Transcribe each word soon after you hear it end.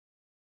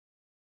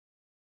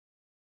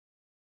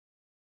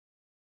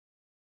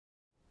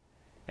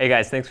Hey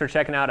guys, thanks for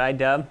checking out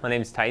iDub. My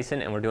name is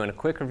Tyson and we're doing a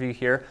quick review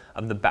here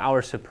of the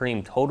Bauer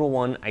Supreme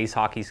TotalOne ice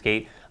hockey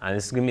skate.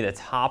 This is going to be the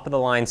top of the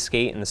line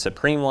skate in the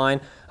Supreme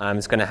line.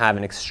 It's going to have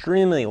an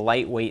extremely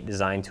lightweight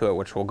design to it,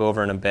 which we'll go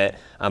over in a bit.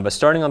 But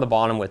starting on the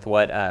bottom with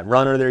what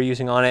runner they're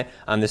using on it,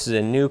 this is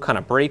a new kind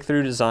of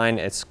breakthrough design.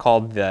 It's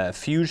called the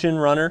Fusion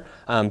Runner.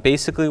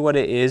 Basically what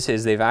it is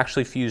they've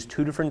actually fused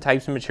two different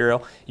types of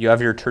material. You have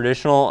your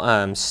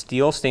traditional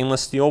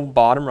stainless steel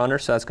bottom runner,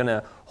 so that's going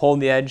to hold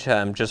the edge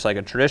just like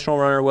a traditional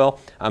runner will.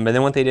 But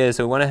then what they did is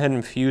they went ahead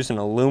and fused an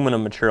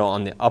aluminum material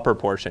on the upper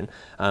portion.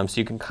 So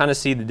you can kind of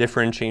see the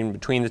differentiating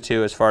between the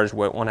two as far as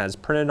what one has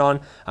printed on.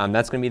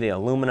 That's going to be the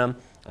aluminum.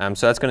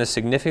 So that's going to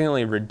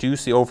significantly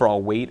reduce the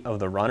overall weight of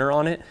the runner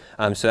on it.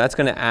 So that's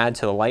going to add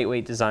to the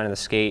lightweight design of the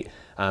skate.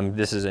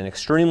 This is an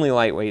extremely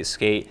lightweight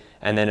skate.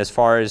 And then as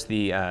far as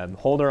the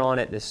holder on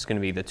it, this is going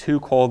to be the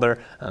Toque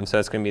holder. So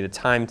it's going to be the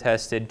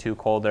time-tested Toque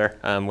holder,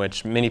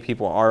 which many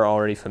people are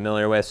already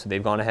familiar with. So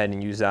they've gone ahead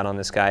and used that on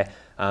this guy.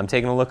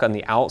 Taking a look on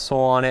the outsole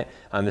on it,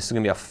 this is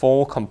going to be a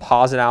full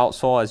composite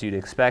outsole as you'd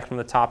expect from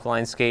the top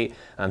line skate.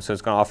 So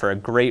it's going to offer a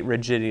great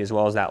rigidity as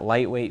well as that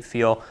lightweight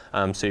feel.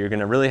 So you're going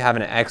to really have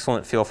an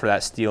excellent feel for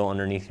that steel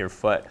underneath your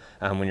foot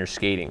when you're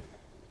skating.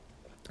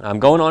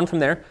 Going on from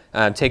there,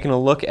 taking a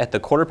look at the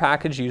quarter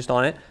package used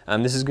on it.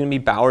 This is going to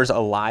be Bauer's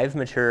Alive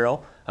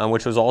material,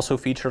 which was also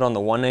featured on the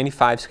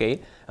 195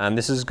 skate.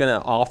 This is going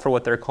to offer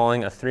what they're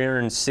calling a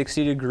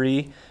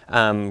 360-degree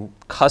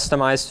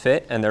customized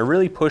fit, and they're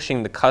really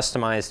pushing the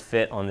customized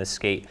fit on this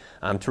skate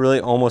to really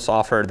almost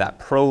offer that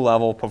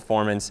pro-level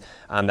performance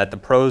that the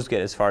pros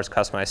get as far as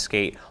customized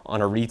skate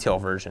on a retail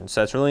version.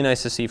 So it's really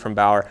nice to see from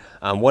Bauer.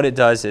 What it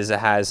does is it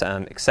has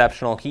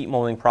exceptional heat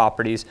molding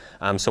properties,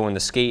 so when the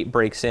skate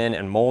breaks in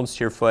and molds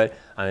to your foot,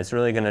 it's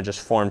really going to just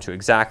form to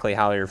exactly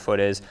how your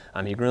foot is.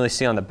 You can really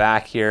see on the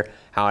back here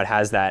how it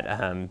has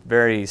that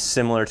very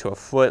similar to a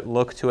foot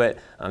look to it.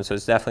 So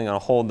it's definitely going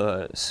to hold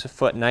the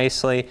foot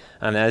nicely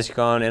as you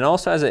go on, and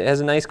also has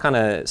a nice kind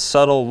of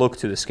subtle look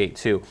to the skate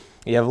too.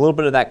 You have a little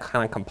bit of that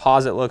kind of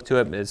composite look to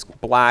it, but it's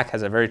black,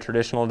 has a very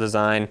traditional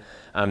design.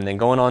 Then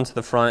going on to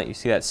the front, you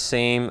see that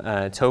same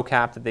toe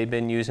cap that they've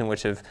been using,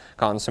 which have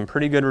gotten some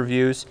pretty good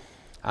reviews.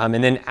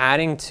 And then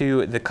adding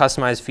to the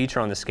customized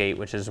feature on the skate,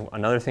 which is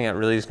another thing that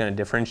really is going to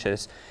differentiate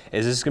us,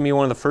 is this is going to be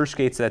one of the first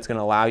skates that's going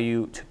to allow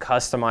you to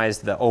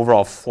customize the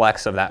overall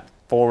flex of that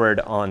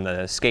forward on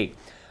the skate.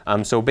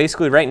 So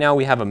basically right now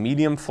we have a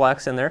medium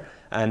flex in there,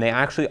 and they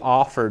actually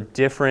offer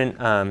different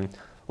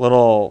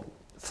little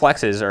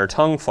flexes or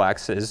tongue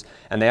flexes,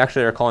 and they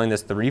actually are calling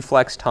this the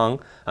reflex tongue.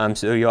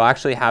 So you'll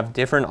actually have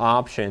different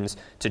options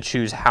to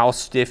choose how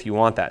stiff you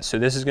want that. So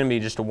this is going to be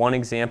just one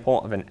example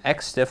of an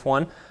X stiff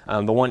one.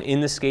 The one in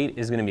the skate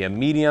is going to be a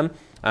medium.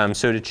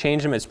 So to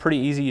change them, it's pretty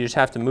easy. You just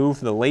have to move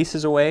the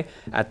laces away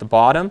at the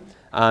bottom,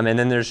 and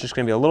then there's just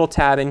going to be a little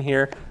tab in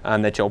here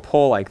that you'll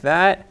pull like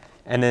that,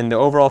 and then the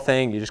overall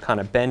thing, you just kind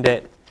of bend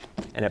it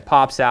and it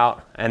pops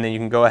out, and then you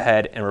can go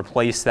ahead and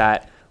replace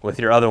that with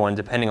your other one,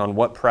 depending on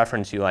what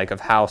preference you like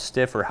of how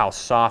stiff or how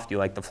soft you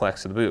like the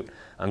flex of the boot.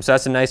 So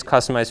that's a nice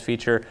customized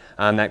feature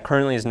that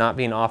currently is not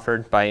being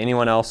offered by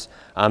anyone else.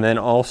 Then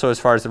also as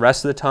far as the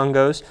rest of the tongue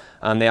goes,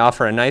 they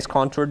offer a nice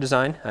contour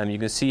design. You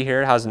can see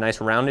here it has a nice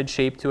rounded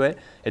shape to it.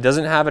 It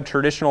doesn't have a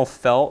traditional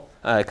felt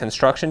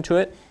construction to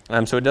it.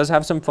 So it does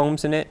have some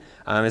foams in it.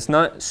 It's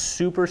not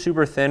super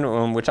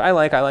thin, which I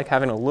like. I like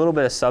having a little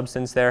bit of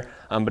substance there,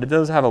 but it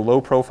does have a low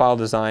profile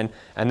design.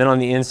 And then on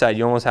the inside,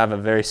 you almost have a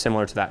very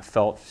similar to that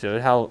felt. So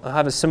it'll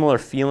have a similar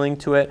feeling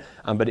to it,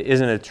 but it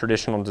isn't a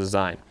traditional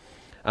design.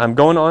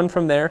 Going on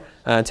from there,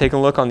 take a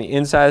look on the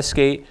inside of the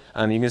skate.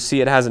 You can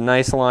see it has a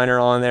nice liner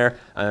on there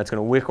that's going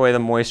to wick away the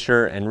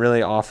moisture and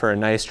really offer a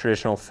nice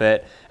traditional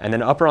fit. And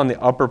then on the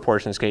upper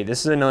portion of the skate, this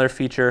is another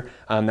feature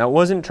that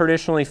wasn't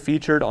traditionally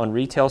featured on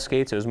retail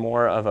skates. It was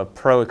more of a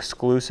pro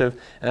exclusive,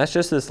 and that's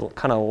just this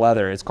kind of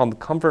leather. It's called the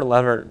comfort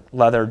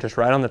leather just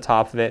right on the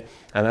top of it,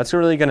 and that's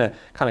really going to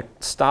kind of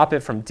stop it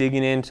from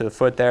digging into the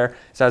foot there.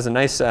 So it has a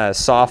nice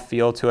soft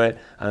feel to it.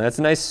 That's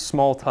a nice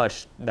small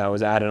touch that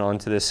was added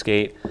onto this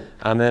skate.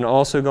 Then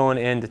also going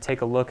in to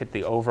take a look at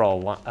the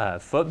overall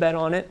footbed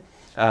on it.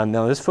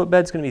 Now this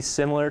footbed is going to be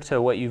similar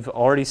to what you've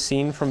already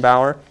seen from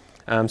Bauer.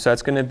 So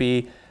that's going to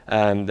be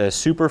the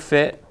Super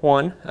Fit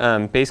one.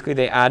 Basically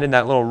they added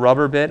that little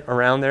rubber bit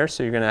around there,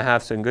 so you're going to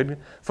have some good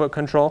foot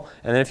control.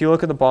 And then if you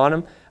look at the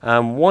bottom,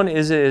 one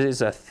is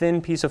a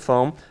thin piece of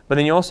foam, but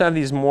then you also have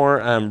these more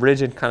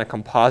rigid kind of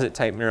composite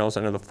type materials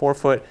under the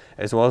forefoot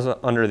as well as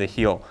under the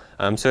heel.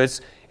 So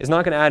it's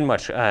not going to add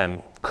much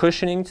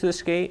cushioning to the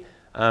skate.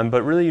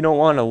 But really you don't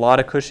want a lot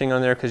of cushioning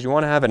on there because you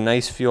want to have a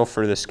nice feel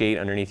for the skate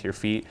underneath your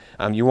feet.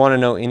 You want to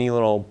know any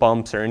little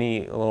bumps or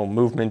any little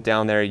movement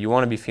down there. You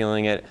want to be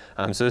feeling it.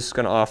 So this is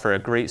going to offer a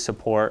great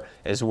support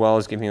as well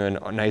as giving you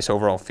a nice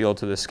overall feel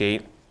to the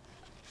skate.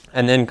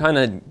 And then kind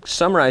of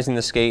summarizing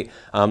the skate,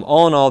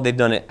 all in all, they've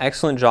done an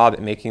excellent job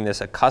at making this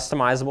a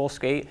customizable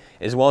skate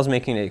as well as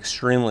making it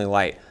extremely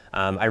light.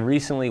 I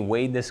recently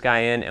weighed this guy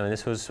in, and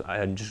this was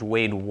just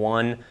weighed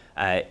one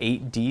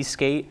 8D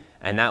skate,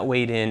 and that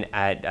weighed in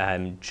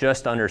at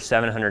just under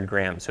 700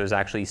 grams. So it was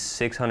actually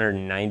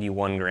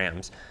 691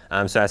 grams.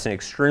 So that's an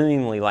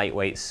extremely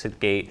lightweight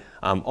skate.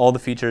 All the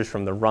features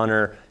from the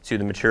runner to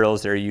the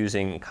materials they're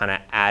using kind of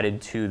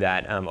added to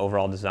that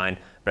overall design.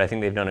 But I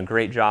think they've done a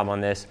great job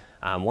on this.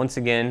 Once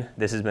again,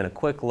 this has been a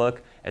quick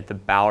look at the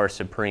Bauer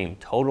Supreme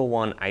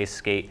TotalOne Ice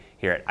Skate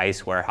here at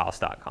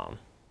icewarehouse.com.